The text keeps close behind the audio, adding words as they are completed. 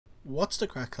What's the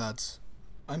crack, lads?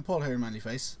 I'm Paul here in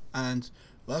Manlyface, and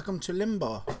welcome to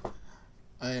Limbo.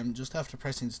 I am just after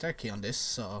pressing the start key on this,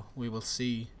 so we will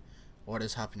see what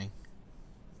is happening.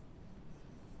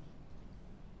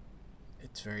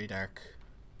 It's very dark.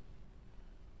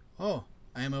 Oh,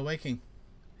 I am awaking.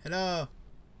 Hello.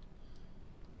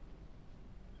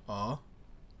 Oh,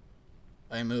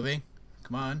 I am moving.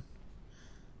 Come on.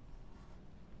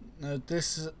 Now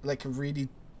this is like a really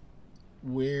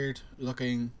weird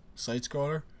looking side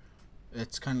scroller.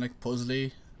 It's kind of like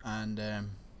puzzly, and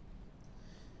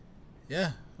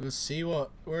yeah, we'll see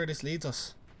where this leads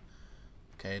us.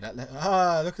 Okay, look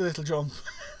at the little jump.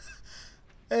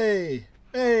 Hey,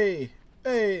 hey,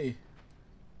 hey.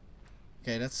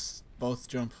 Okay, that's both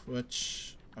jump,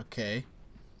 which okay.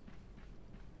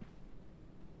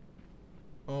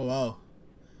 Oh wow,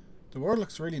 the world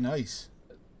looks really nice.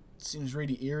 It seems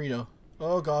really eerie though.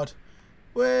 Oh god,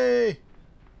 way.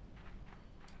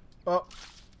 Oh.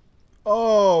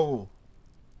 Oh.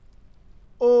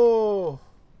 Oh.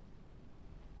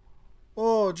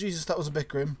 Oh, Jesus, that was a bit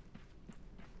grim.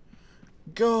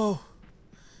 Go.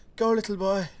 Go, little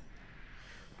boy.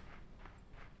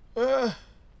 Oh.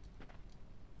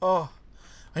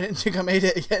 I didn't think I made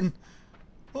it again.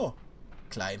 Oh.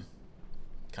 Climb.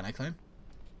 Can I climb?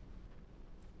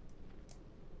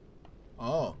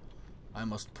 Oh. I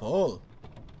must pull.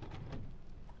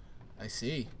 I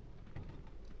see.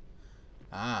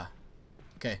 Ah.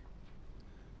 Okay.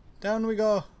 Down we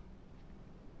go.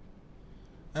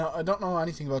 Now, I don't know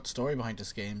anything about the story behind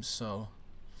this game, so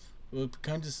it will be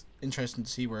kind of interesting to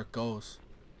see where it goes.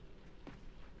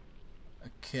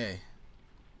 Okay.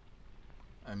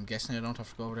 I'm guessing I don't have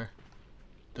to go over there.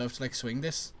 Do I have to like swing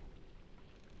this?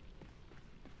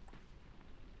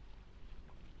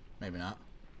 Maybe not.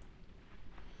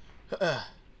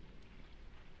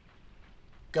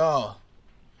 Go.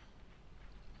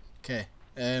 Okay.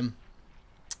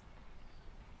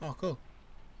 Oh, cool.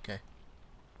 Okay.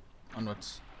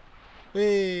 Onwards.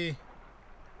 Whee!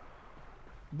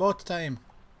 Boat time.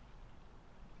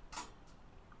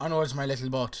 Onwards, my little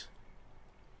boat.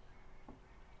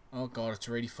 Oh god, it's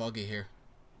really foggy here.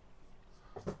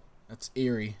 That's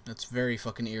eerie. That's very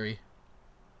fucking eerie.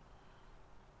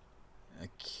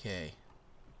 Okay.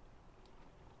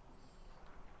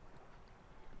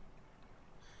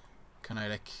 Can I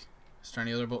like... Is there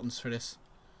any other buttons for this?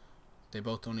 They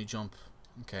both only jump.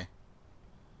 Okay.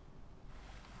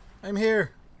 I'm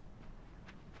here.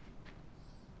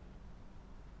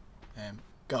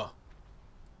 Go.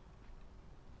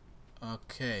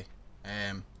 Okay.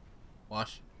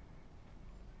 What?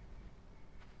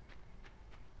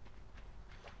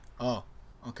 Oh,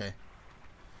 okay.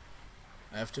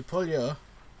 I have to pull you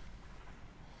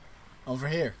over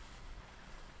here.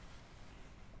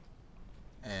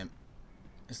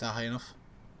 Is that high enough?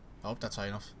 I hope that's high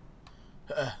enough.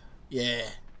 Yeah.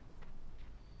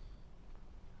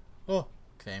 Oh,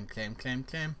 claim, claim, claim,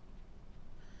 claim.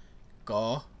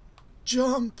 Go.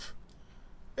 Jump.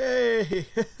 Hey.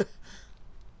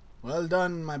 Well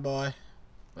done, my boy.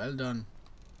 Well done.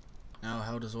 Now,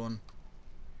 how does one...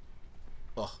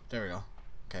 Oh, there we go.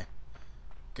 Okay.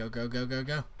 Go, go, go, go,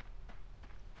 go.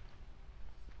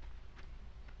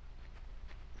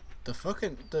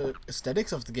 The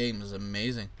aesthetics of the game is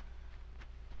amazing.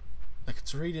 Like,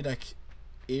 it's really like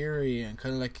eerie and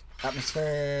kind of like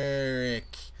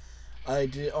atmospheric. I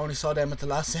only saw them at the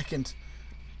last second.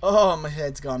 Oh, my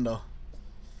head's gone though.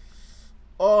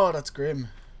 Oh, that's grim.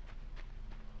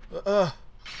 How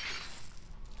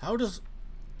does...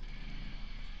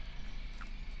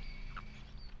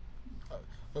 I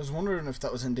was wondering if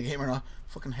that was in the game or not.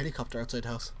 Fucking helicopter outside the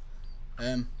house.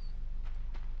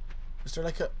 Is there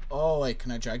like a... Oh wait,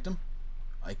 can I drag them?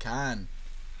 I can.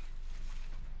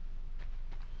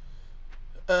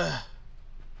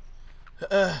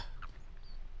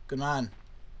 Good man.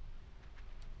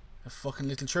 A fucking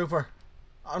little trooper.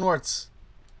 Onwards.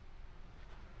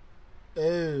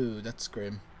 Oh, that's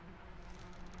grim.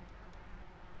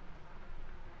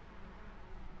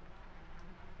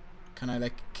 Can I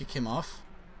like kick him off?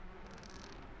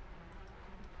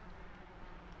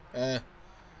 Can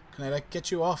I like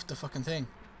get you off the fucking thing?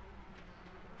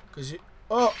 Cause you...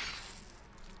 Oh!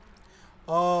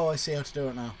 Oh, I see how to do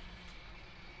it now.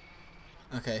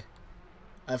 Okay.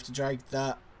 I have to drag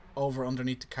that over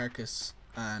underneath the carcass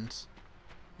and...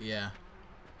 Yeah.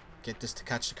 Get this to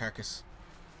catch the carcass.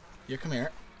 Here, come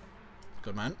here.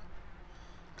 Good man.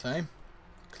 Climb.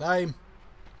 Climb.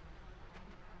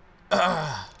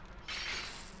 Ah!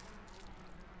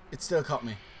 It still caught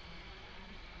me.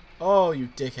 Oh, you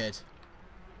dickhead.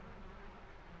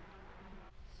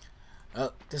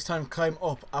 Well, this time climb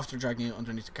up after dragging you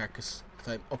underneath the carcass.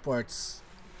 Climb upwards.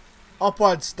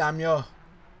 Upwards, damn you.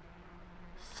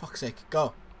 Fuck's sake.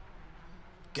 Go.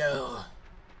 Go.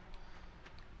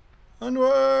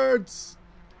 Onwards.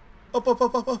 Up, up,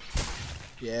 up, up, up.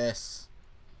 Yes.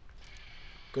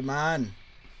 Good man.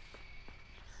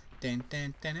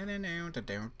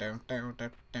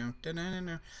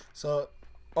 So,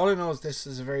 all I know is this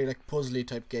is a very like puzzly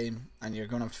type game, and you're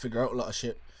gonna have to figure out a lot of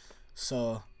shit.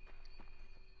 So,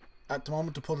 at the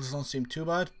moment the puzzles don't seem too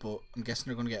bad, but I'm guessing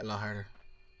they're gonna get a lot harder.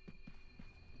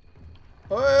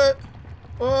 Oh,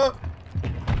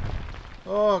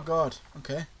 oh god.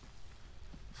 Okay.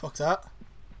 Fuck that.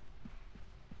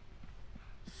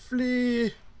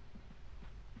 Flee.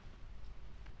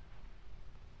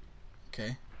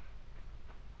 Okay.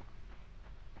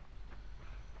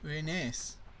 Very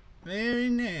nice. Very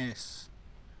nice.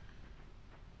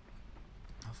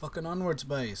 Oh, fucking onwards,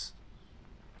 boys.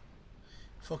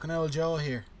 Fucking old Joe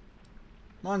here.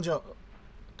 Come on, Joe.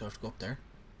 Do I have to go up there?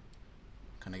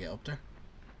 Can I get up there?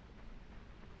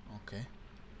 Okay.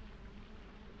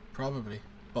 Probably.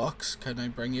 Box, can I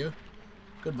bring you?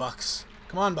 Good box.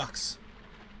 Come on, box.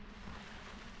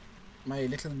 My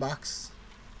little box.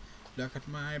 Look at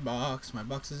my box. My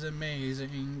box is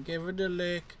amazing. Give it a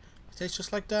lick. It tastes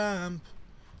just like damp.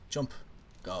 Jump.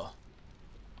 Go.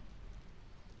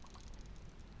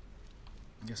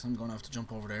 I guess I'm gonna have to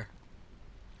jump over there.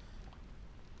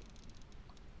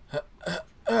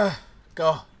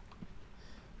 Go.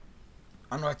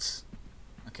 Onwards.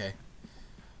 Okay.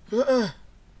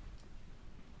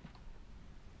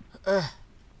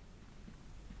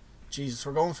 Jesus,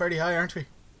 we're going fairly high, aren't we?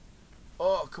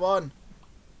 Oh, come on.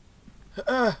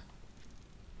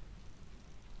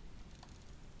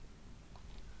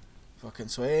 Fucking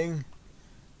swing.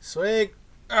 Swing.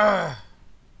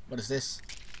 What is this?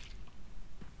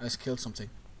 I just killed something.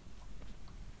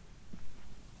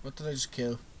 What did I just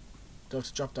kill? Do I have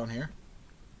to drop down here?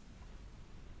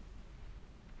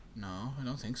 No, I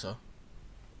don't think so.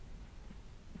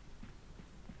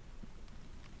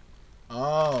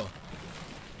 Oh.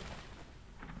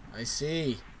 I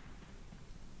see.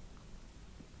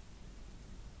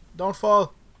 Don't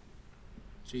fall.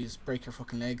 Jeez, break your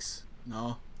fucking legs.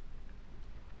 No.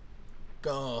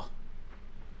 Go.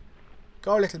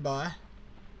 Go, little boy.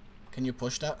 Can you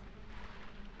push that?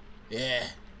 Yeah.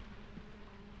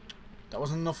 That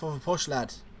wasn't enough of a push,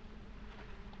 lad.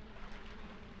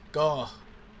 Go.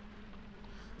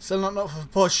 Still not enough of a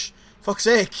push. Fuck's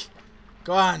sake.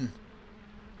 Go on.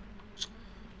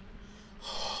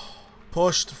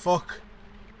 Push the fuck.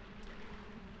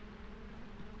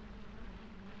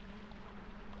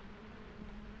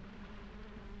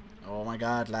 Oh my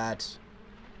god, lad.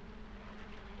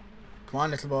 Come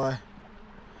on, little boy.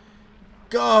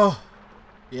 Go!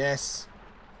 Yes.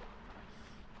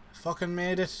 Fucking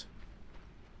made it.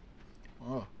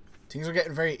 Oh. Things are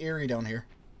getting very eerie down here.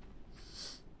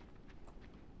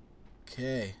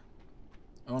 Okay.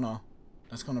 Oh no.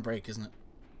 That's gonna break, isn't it?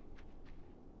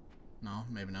 No,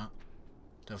 maybe not.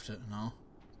 Do I have to? No.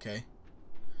 Okay.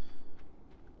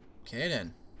 Okay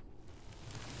then.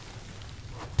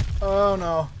 Oh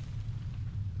no.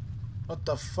 What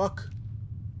the fuck?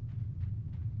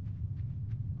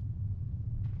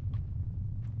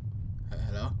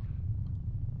 Hello?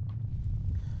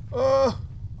 Oh!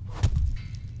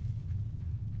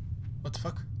 What the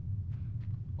fuck?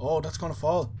 Oh, that's gonna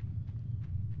fall.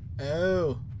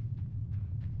 Oh.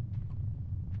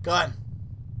 Go on.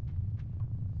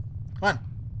 Come on.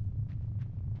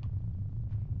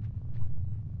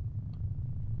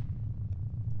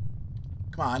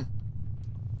 Come on.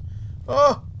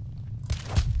 Oh!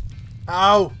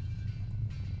 Ow!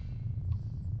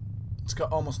 It's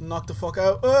got almost knocked the fuck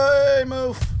out. Hey,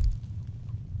 move!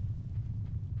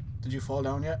 Did you fall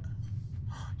down yet?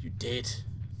 You did.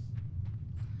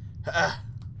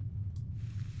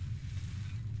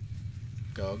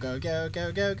 Go, go, go,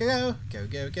 go, go, go, go, go,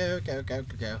 go, go, go, go,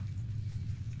 go, go.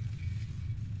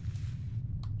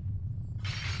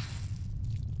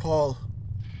 Paul.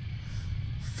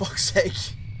 Fuck's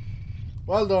sake.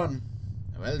 Well done.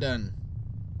 Well done.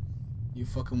 You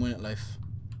fucking win at life.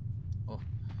 Oh.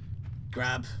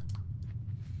 Grab.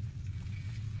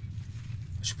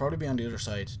 I should probably be on the other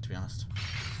side, to be honest.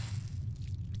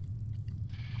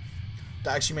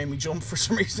 That actually made me jump for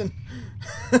some reason.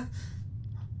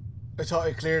 I thought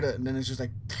I cleared it, and then it's just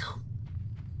like...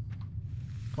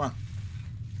 Come on.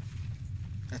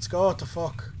 Let's go, what the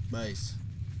fuck, boys.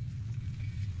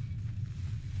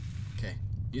 Okay,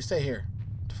 you stay here.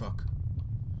 What the fuck?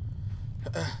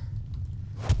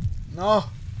 No,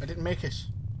 I didn't make it.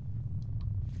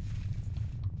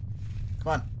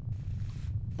 Come on.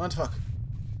 Come on, the fuck.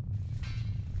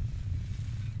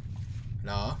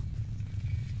 Hello?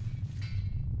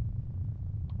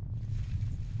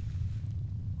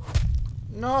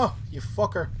 No, you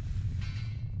fucker.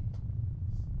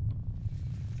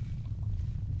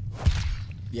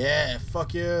 Yeah,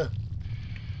 fuck you.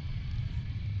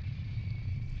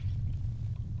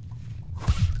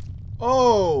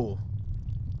 Oh!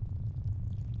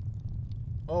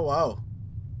 Oh, wow.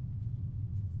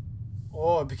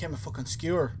 Oh, I became a fucking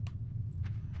skewer.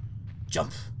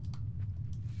 Jump.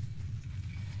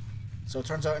 So it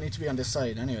turns out I need to be on this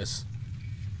side anyways.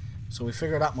 So we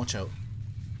figured that much out.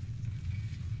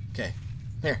 Okay.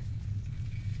 Here.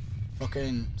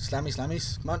 Fucking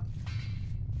slammies. Come on.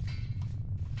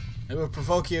 I will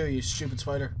provoke you, you stupid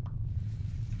spider.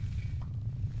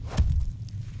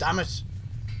 Damn it.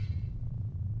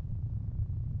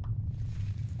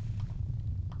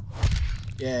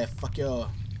 Yeah, fuck you.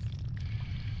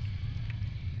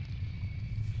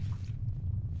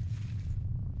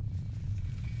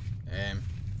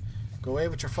 Go away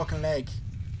with your fucking leg.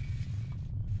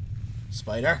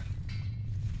 Spider.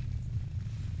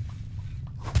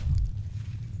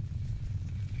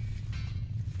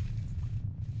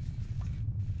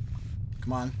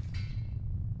 Come on.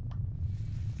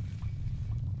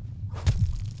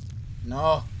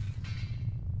 No.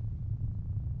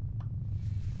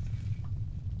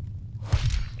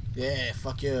 Yeah,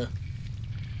 fuck you.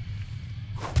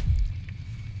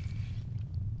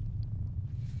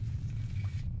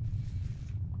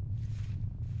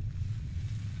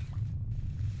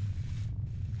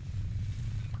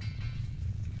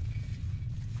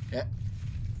 Yeah.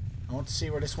 I want to see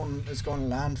where this one is going to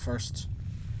land first.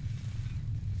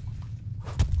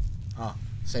 Oh,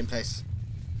 same place.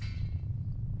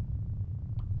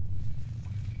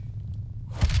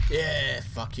 Yeah,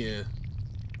 fuck you.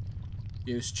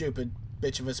 You stupid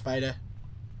bitch of a spider.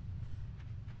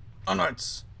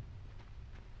 Onwards!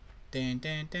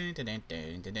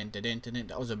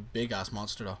 That was a big ass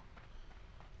monster though.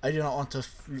 I do not want to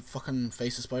fucking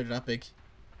face a spider that big.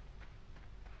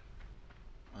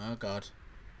 Oh god.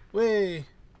 Way.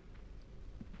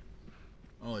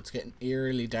 Oh, it's getting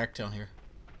eerily dark down here.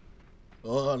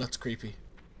 Oh, that's creepy.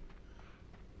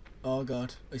 Oh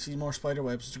god, I see more spider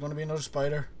webs. Is there going to be another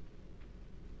spider?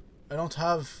 I don't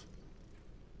have...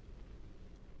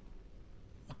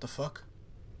 What the fuck?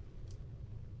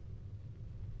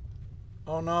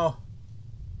 Oh no.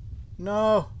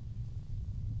 No.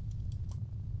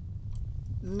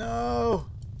 No.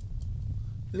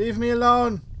 Leave me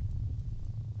alone.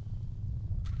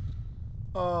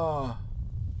 Oh.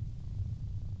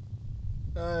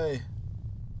 Hey.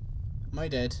 Am I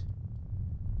dead?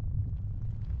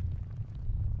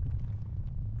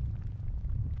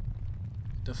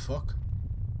 The fuck?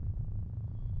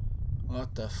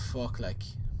 What the fuck, like?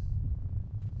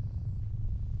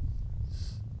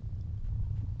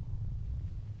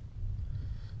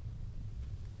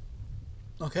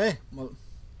 Okay, well,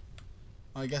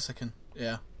 I guess I can,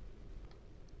 yeah.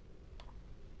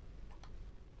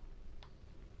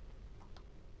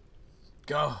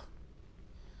 Go.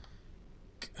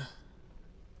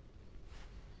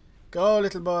 Go,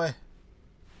 little boy.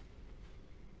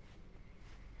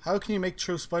 How can you make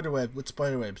true spiderweb with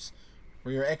spiderwebs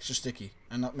where you're extra sticky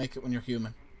and not make it when you're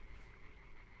human?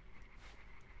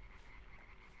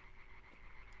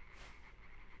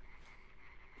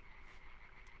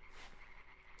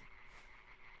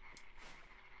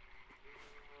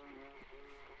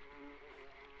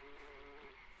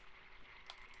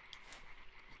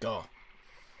 Go.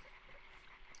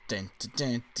 Dun, dun,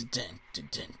 dun, dun, dun,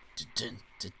 dun, dun,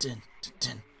 dun, dun,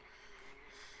 dun.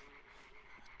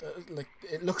 Like,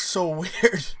 it looks so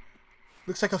weird.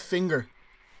 Looks like a finger.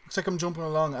 Looks like I'm jumping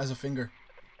along as a finger.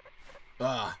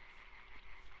 Ah.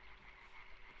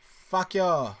 Fuck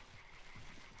ya.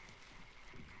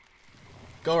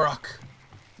 Go rock.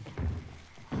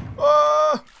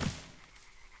 Oh!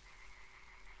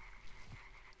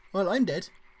 Well, I'm dead.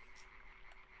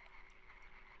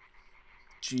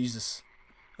 Jesus.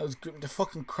 That was the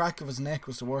fucking crack of his neck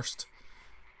was the worst.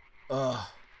 Ugh.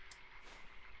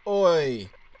 Oi.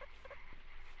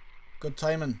 Good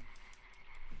timing.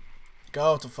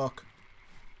 Go to fuck.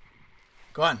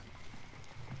 Go on.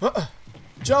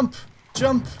 Jump!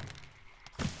 Jump!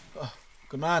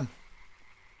 Good man.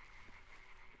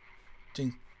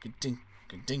 Dink, dink,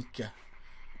 dink.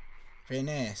 Very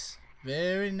nice.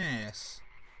 Very nice.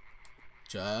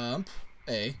 Jump.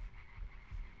 A.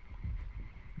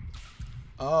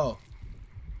 Oh.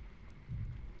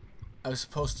 I was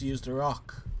supposed to use the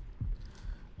rock.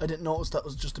 I didn't notice that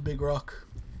was just a big rock.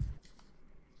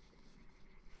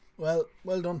 Well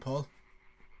done, Paul.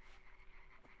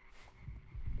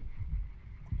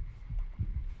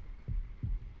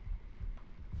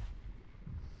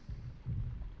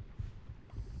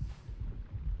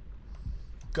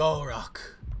 Go,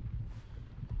 rock.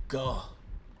 Go.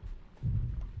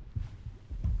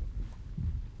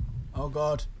 Oh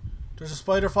god. There's a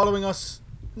spider following us.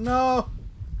 No!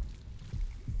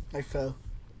 I fell.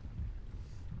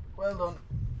 Well done.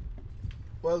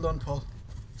 Well done, Paul.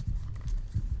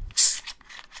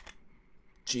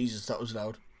 Jesus, that was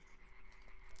loud.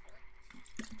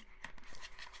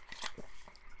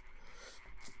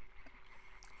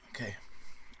 Okay.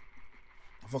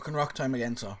 Fucking rock time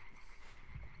again, so.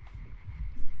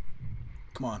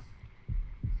 Come on.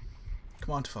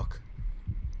 Come on to fuck.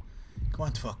 Come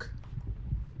on to fuck.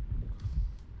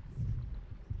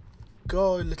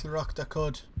 Go, little rock that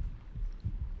could.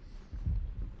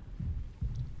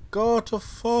 Go to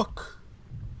fuck.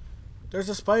 There's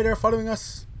a spider following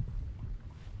us.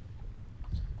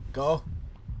 Go.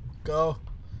 Go.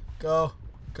 Go.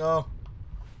 Go.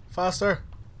 Faster.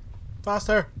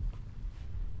 Faster.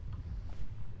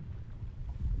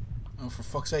 Oh, for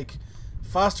fuck's sake.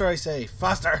 Faster, I say.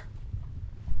 Faster.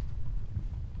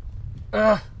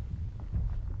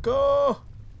 Go.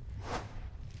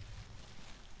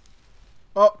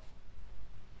 Oh.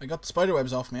 I got the spider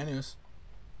webs off me anyways.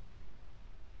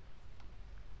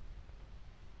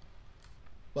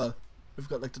 Well, we've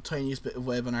got like the tiniest bit of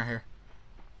web in our hair.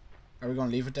 Are we going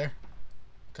to leave it there?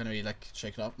 Can we like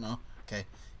shake it off? No? Okay.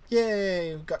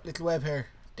 Yay! We've got little web hair.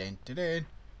 Dun, dun, dun.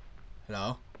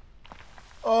 Hello?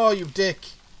 Oh, you dick!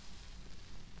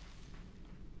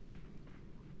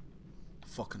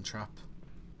 Fucking trap.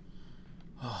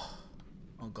 Oh,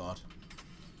 oh god.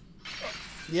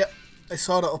 Yep, I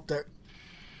saw that up there.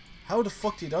 How the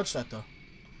fuck do you dodge that though?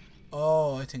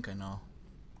 Oh, I think I know.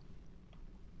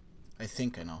 I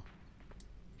think I know.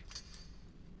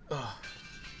 Ugh.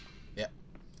 Yep.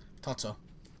 Thought so.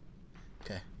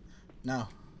 Okay. Now.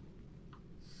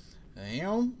 A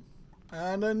yum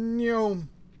and a yum.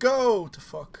 Go to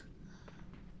fuck.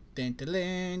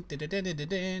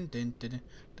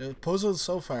 The puzzles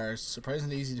so far are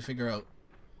surprisingly easy to figure out.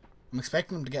 I'm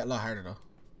expecting them to get a lot harder though.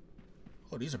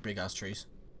 Oh, these are big ass trees.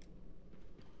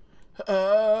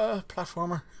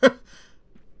 Platformer.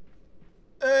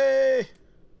 Hey.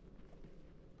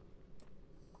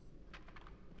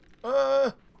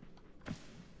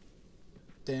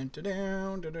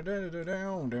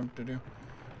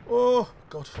 Oh,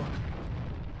 God, fuck.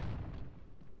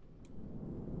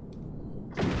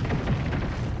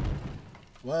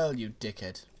 Well, you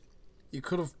dickhead. You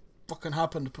could have fucking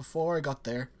happened before I got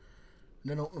there.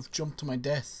 And then I wouldn't have jumped to my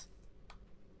death.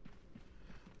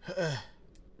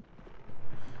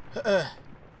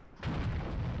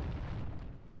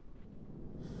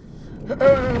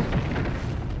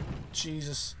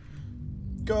 Jesus.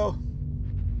 Go.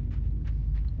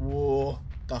 Whoa.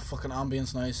 That fucking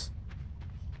ambience nice.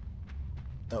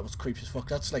 That was creepy as fuck.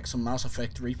 That's like some Mass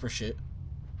Effect Reaper shit.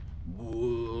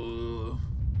 Whoa.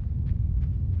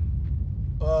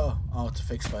 Oh. Oh, it's a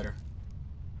fake spider.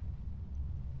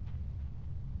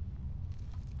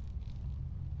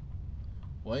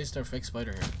 Why is there a fake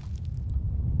spider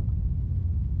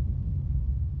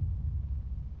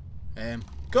here?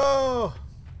 Go!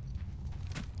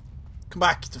 Come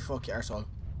back, the fuck, you arsehole.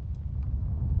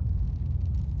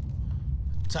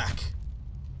 Attack.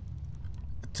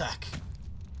 Attack.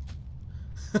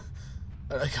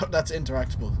 I like how that's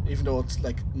interactable, even though it's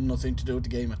like nothing to do with the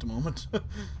game at the moment.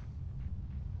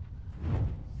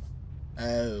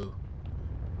 Oh.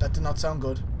 That did not sound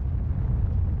good.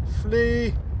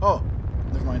 Flee! Oh,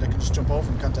 never mind, I can just jump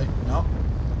over them, can't I? No,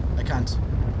 I can't.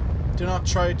 Do not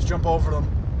try to jump over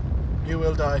them. You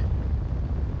will die.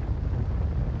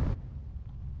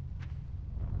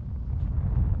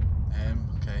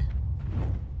 Okay.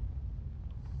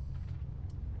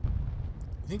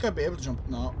 I think I'd be able to jump.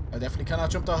 No, I definitely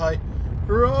cannot jump that high.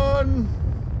 Run!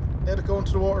 Let it go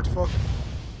into the water to fuck.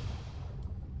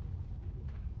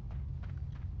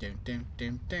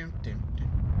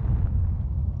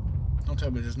 Don't tell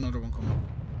me there's another one coming.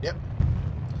 Yep.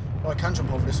 Oh, I can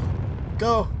jump over this one.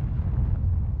 Go!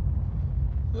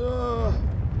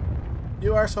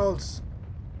 You arseholes.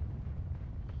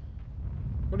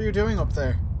 What are you doing up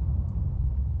there?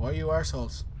 Why are you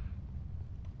arseholes?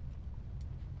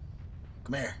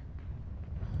 Come here.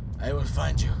 I will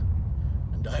find you.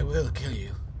 And I will kill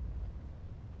you.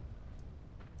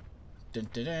 Dun,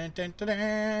 dun, dun, dun, dun,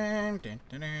 dun, dun,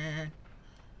 dun, dun.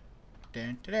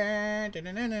 Dun, dun, dun, dun,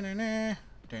 dun, dun, dun,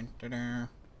 dun, dun, dun.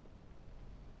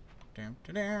 Dun,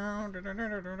 dun, dun, dun, dun, dun,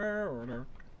 dun, dun, dun.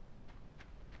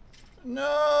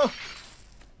 No!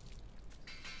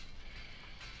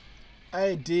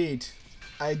 I did.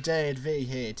 I did very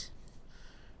hard.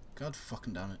 God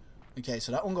fucking damn it. Okay,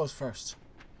 so that one goes first.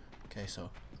 Okay, so.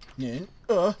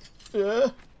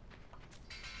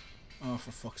 Oh,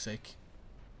 for fuck's sake.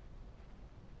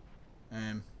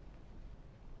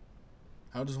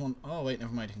 How does one... Oh, wait,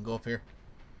 never mind. I can go up here.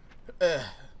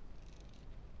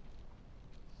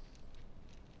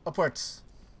 Upwards.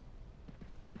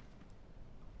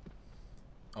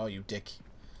 Oh, you dick.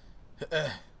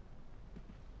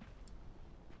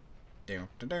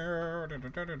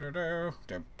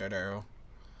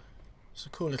 It's a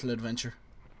cool little adventure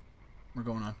we're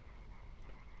going on.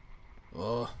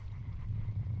 Oh.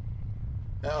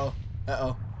 Uh-oh.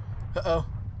 Uh-oh. Uh-oh.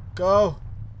 Go!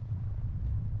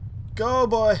 Go,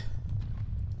 boy!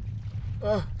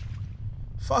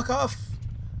 Fuck off!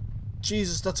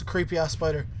 Jesus, that's a creepy ass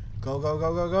spider. Go, go,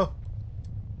 go, go, go.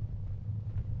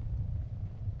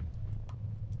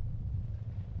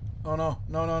 Oh no,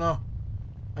 no, no, no.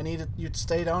 I need you to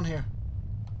stay down here.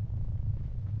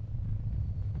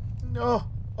 No.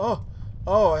 Oh.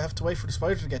 Oh, I have to wait for the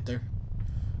spider to get there.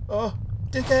 Oh,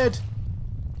 dickhead.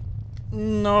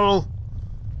 No.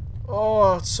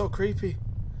 Oh, it's so creepy.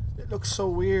 It looks so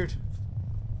weird.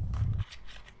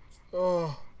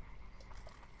 Oh.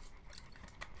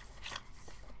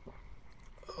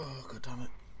 Oh, god damn it.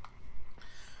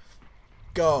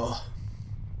 Go.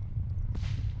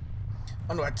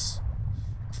 Onwards.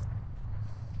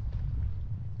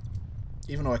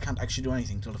 Even though I can't actually do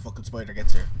anything till the fucking spider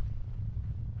gets here.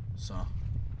 So.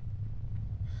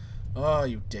 Oh,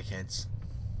 you dickheads.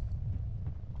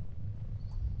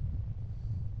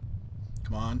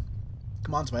 Come on.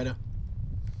 Come on, spider.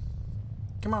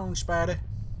 Come on, spider.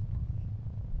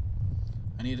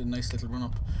 I need a nice little run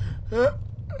up.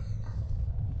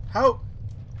 How?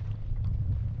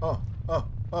 Oh, oh,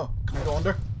 oh. Can I go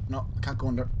under? No, I can't go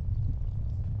under.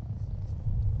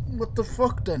 What the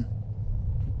fuck then?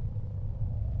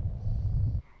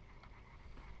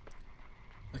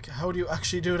 Like, how do you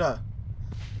actually do that?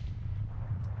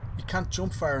 You can't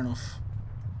jump far enough.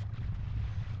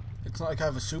 It's not like I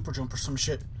have a super jump or some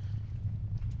shit.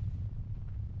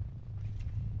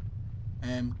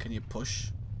 Can you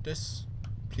push this?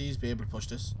 Please be able to push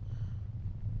this.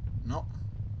 No.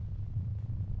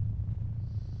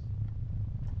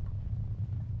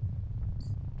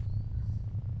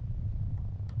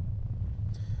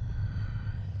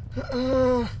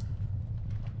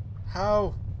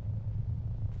 How?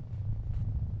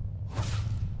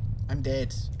 I'm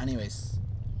dead. Anyways.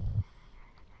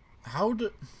 How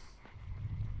do...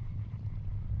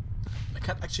 I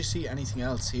can't actually see anything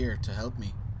else here to help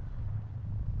me.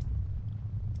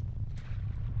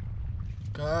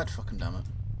 God fucking damn it.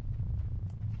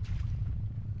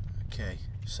 Okay,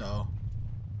 so...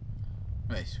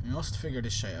 Wait, we must figure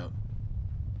this shit out.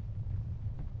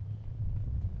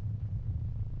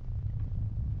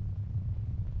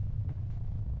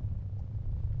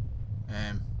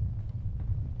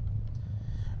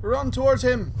 Run towards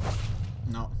him!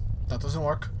 No, that doesn't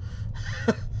work.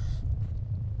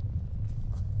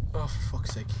 Oh, for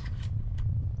fuck's sake.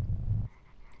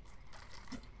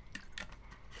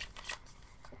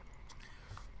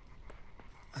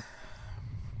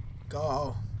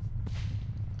 Go.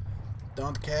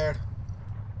 Don't care.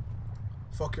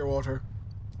 Fuck your water.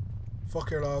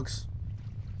 Fuck your logs.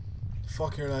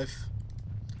 Fuck your life.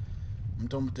 I'm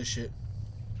done with this shit.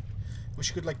 Wish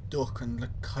you could like duck and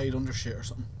like hide under shit or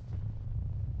something.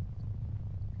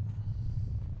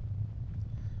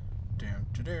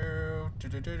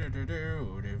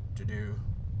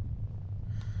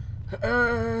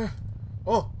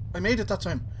 Oh, I made it that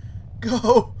time.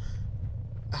 Go.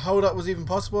 How that was even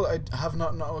possible, I have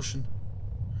not in the ocean.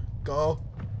 Go.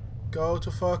 Go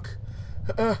to fuck.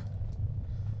 Come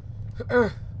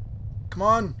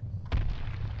on.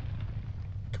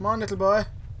 Come on, little boy.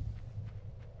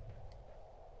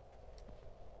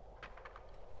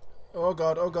 Oh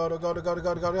god, oh god, oh god, oh god, oh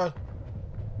god, oh god, oh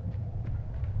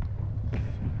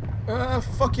god.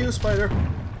 Fuck you, spider.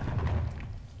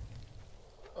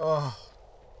 Oh.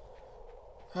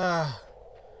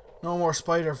 No more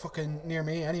spider fucking near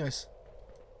me, anyways.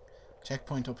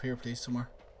 Checkpoint up here, please, somewhere.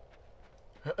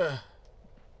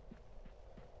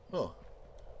 Oh.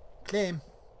 Claim.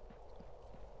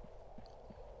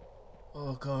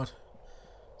 Oh god.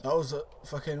 That was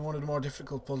fucking one of the more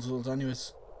difficult puzzles,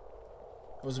 anyways.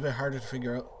 It was a bit harder to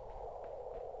figure out.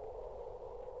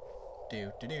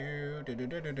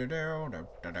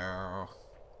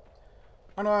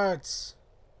 Onwards!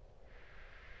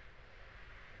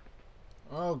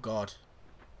 Oh god.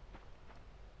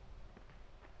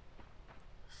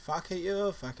 Fuck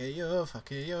you, fuck you,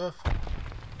 fuck you.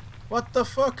 What the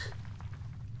fuck?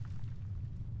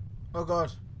 Oh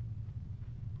god.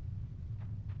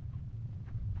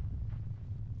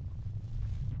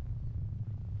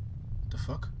 The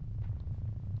fuck?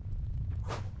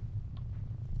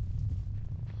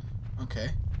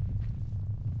 Okay.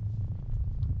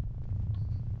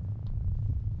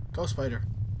 Go, spider.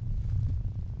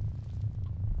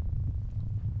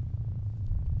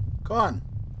 Go on.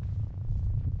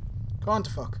 Go on to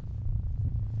fuck.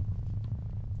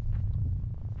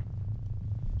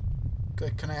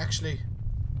 Okay, can I actually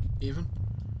even?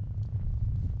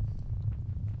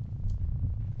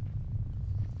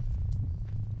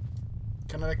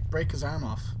 Can I like break his arm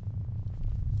off?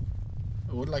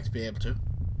 I would like to be able to.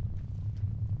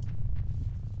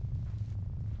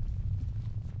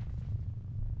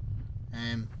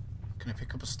 Can I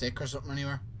pick up a stick or something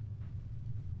anywhere?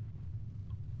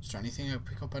 Is there anything I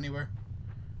pick up anywhere?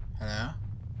 Hello?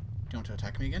 Do you want to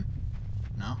attack me again?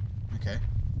 No? Okay.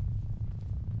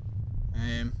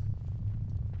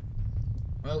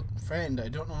 Well, friend, I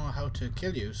don't know how to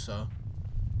kill you, so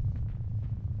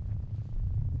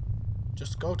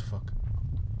just go to fuck.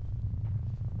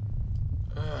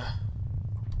 Ugh.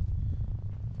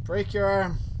 Break your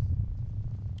arm.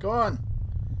 Go on.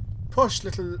 Push,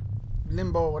 little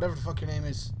Limbo, whatever the fuck your name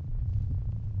is.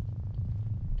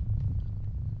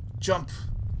 Jump.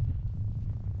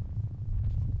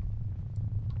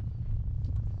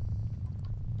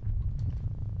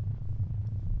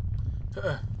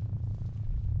 The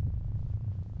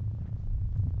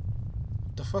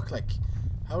fuck, like,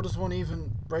 how does one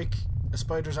even break a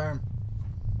spider's arm?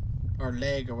 Or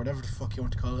leg, or whatever the fuck you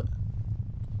want to call it.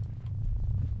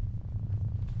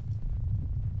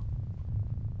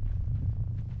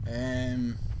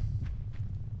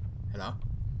 Hello?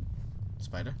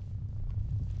 Spider?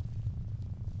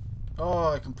 Oh,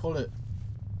 I can pull it.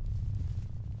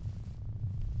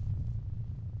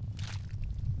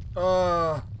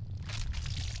 Oh,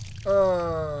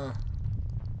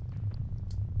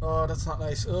 that's not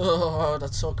nice. Oh,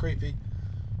 that's so creepy.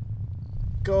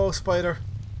 Go, spider.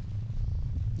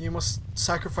 You must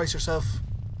sacrifice yourself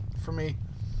for me.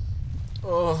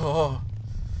 Oh,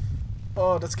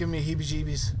 that's giving me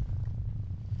heebie-jeebies.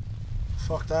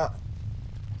 Fuck that.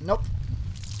 Nope.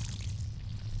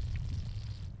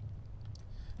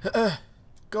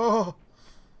 Go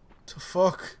to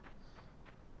fuck.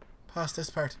 Past this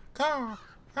part. Go.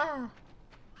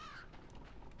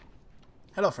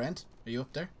 Hello, friend. Are you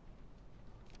up there?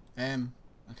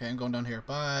 Okay, I'm going down here.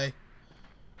 Bye.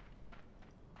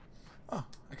 Oh,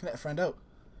 I can let a friend out.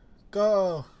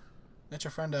 Go. Let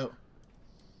your friend out.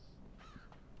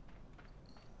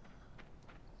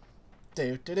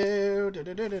 Do do do do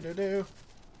do do do do.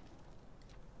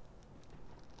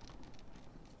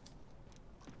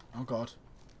 Oh god.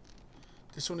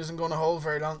 This one isn't going to hold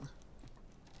very long.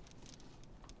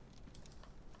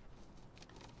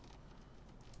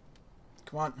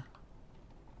 Come on.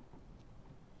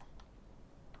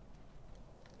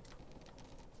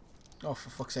 Oh, for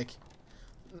fuck's sake.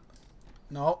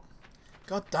 No.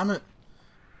 God damn it.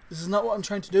 This is not what I'm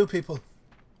trying to do, people.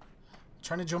 I'm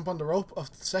trying to jump on the rope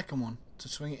of the second one to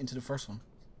swing it into the first one.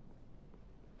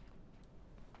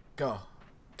 Go.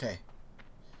 Okay.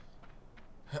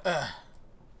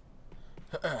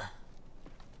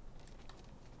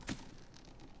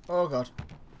 Oh god.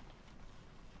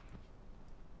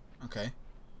 Okay.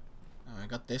 Oh, I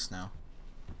got this now.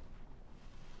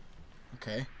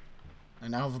 Okay. I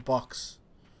now have a box.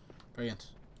 Brilliant.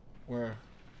 Where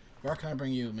can I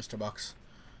bring you, Mr. Box?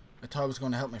 I thought I was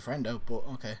going to help my friend out, but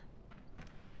okay.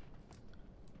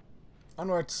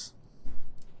 Onwards.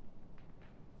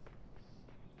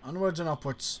 Onwards and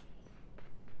upwards.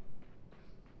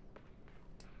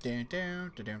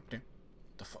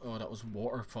 Oh, that was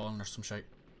water falling or some shit.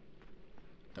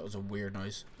 That was a weird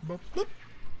noise. Boop, boop.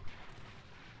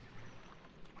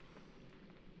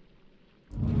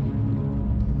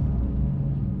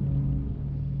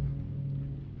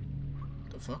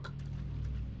 The fuck?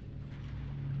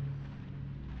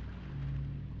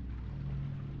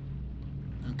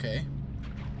 Okay.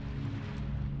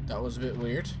 That was a bit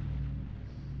weird.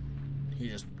 He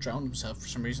just drowned himself for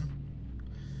some reason.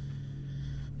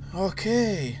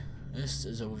 Okay. This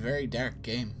is a very dark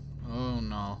game. Oh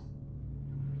no.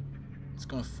 It's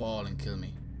gonna fall and kill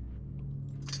me.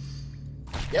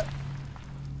 Yep.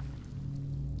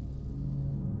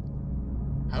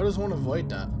 How does one avoid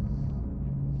that?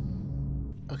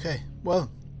 Okay, well,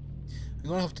 I'm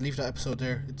gonna have to leave that episode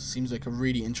there. It seems like a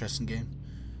really interesting game.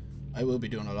 I will be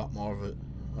doing a lot more of it.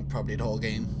 Probably the whole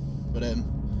game. But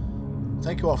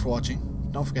thank you all for watching.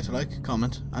 Don't forget to like,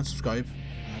 comment, and subscribe.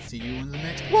 And I'll see you in the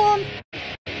next one.